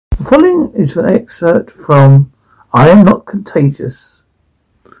The following is an excerpt from I Am Not Contagious.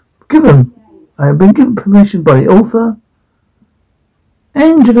 I have been given permission by the author,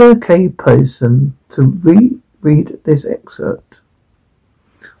 Angela K. Person, to read this excerpt.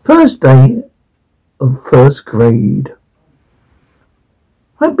 First day of first grade.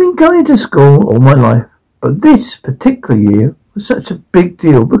 I've been going to school all my life, but this particular year was such a big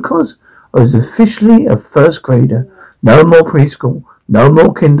deal because I was officially a first grader. No more preschool, no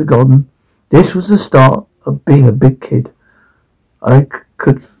more kindergarten. This was the start of being a big kid. I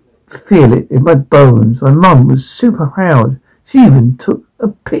could feel it in my bones. My mum was super proud. She even took a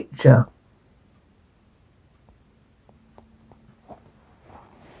picture.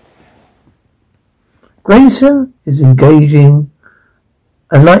 Grayson is engaging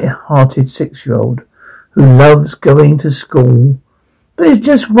a light-hearted 6-year-old who loves going to school. But it's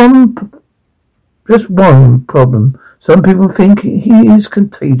just one problem. Some people think he is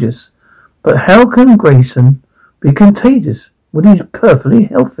contagious. But how can Grayson be contagious when he's perfectly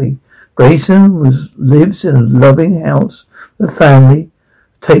healthy? Grayson lives in a loving house. The family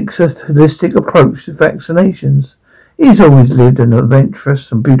takes a holistic approach to vaccinations. He's always lived an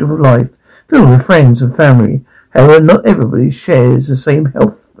adventurous and beautiful life, filled with friends and family. However, not everybody shares the same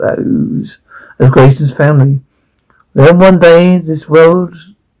health values as Grayson's family. Then one day, his world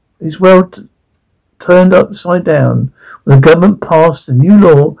turned upside down when the government passed a new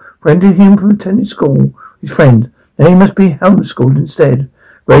law preventing him from attending school with his friend. Now he must be homeschooled instead.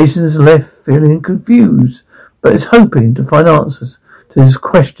 Grayson is left feeling confused, but is hoping to find answers to his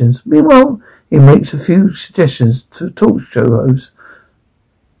questions. Meanwhile, he makes a few suggestions to talk show hosts,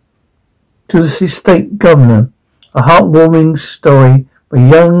 to the state governor. A heartwarming story with a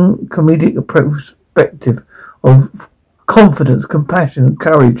young comedic perspective of confidence, compassion and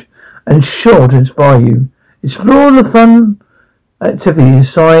courage, and sure to inspire you. Explore the fun activity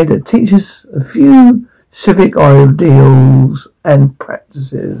inside that teaches a few civic ideals and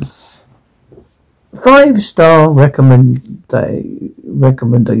practices. 5-star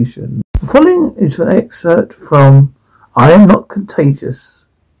recommendation. The following is an excerpt from I Am Not Contagious.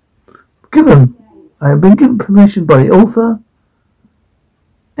 I have been given permission by the author,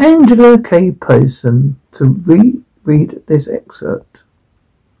 Angela K. Person, to read this excerpt.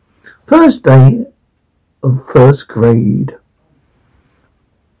 First day of first grade.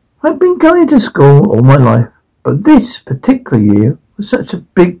 I've been going to school all my life, but this particular year was such a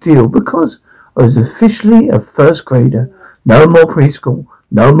big deal because I was officially a first grader. No more preschool,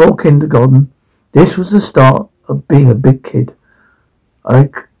 no more kindergarten. This was the start of being a big kid. I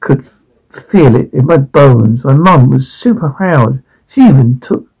could feel it in my bones. My mum was super proud. She even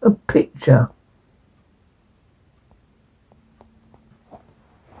took a picture.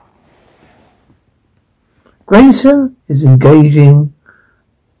 Grayson is engaging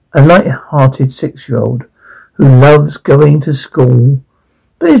a light-hearted 6-year-old who loves going to school.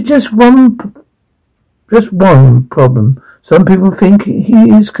 But it's just one problem. Some people think he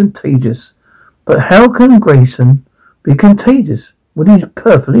is contagious. But how can Grayson be contagious when he's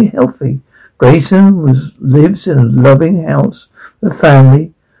perfectly healthy? Grayson lives in a loving house. The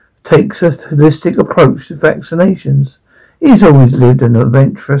family takes a holistic approach to vaccinations. He's always lived an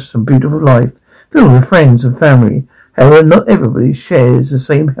adventurous and beautiful life, filled with friends and family. However, not everybody shares the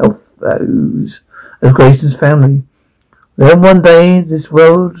same health values as Grayson's family. Then one day, his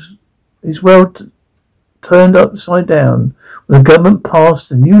world turned upside down when the government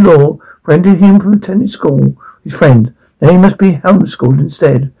passed a new law preventing him from attending school with his friend. Now he must be homeschooled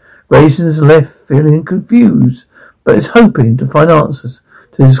instead. Grayson is left feeling confused, but is hoping to find answers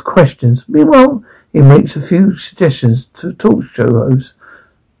to his questions. Meanwhile, he makes a few suggestions to talk show hosts,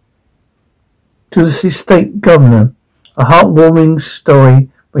 to the state governor. A heartwarming story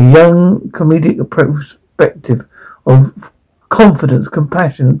with a young comedic perspective of confidence,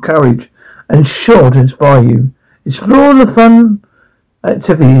 compassion and courage, and sure to inspire you. Explore the fun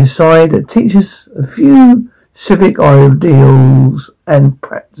activity inside that teaches a few civic ideals and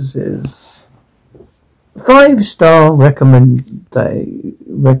practices. 5-star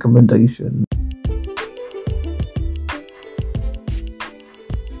recommendation.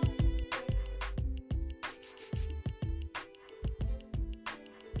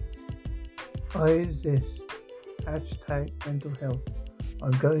 I exist. #mental health.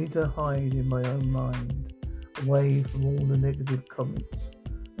 I'm going to hide in my own mind, away from all the negative comments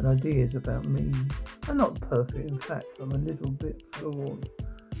and ideas about me. I'm not perfect, in fact, I'm a little bit flawed.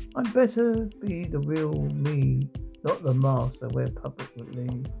 I'd better be the real me, not the mask I wear publicly.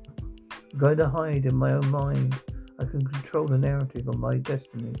 I'm going to hide in my own mind. I can control the narrative of my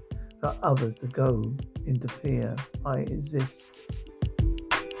destiny, for others to go interfere. I exist.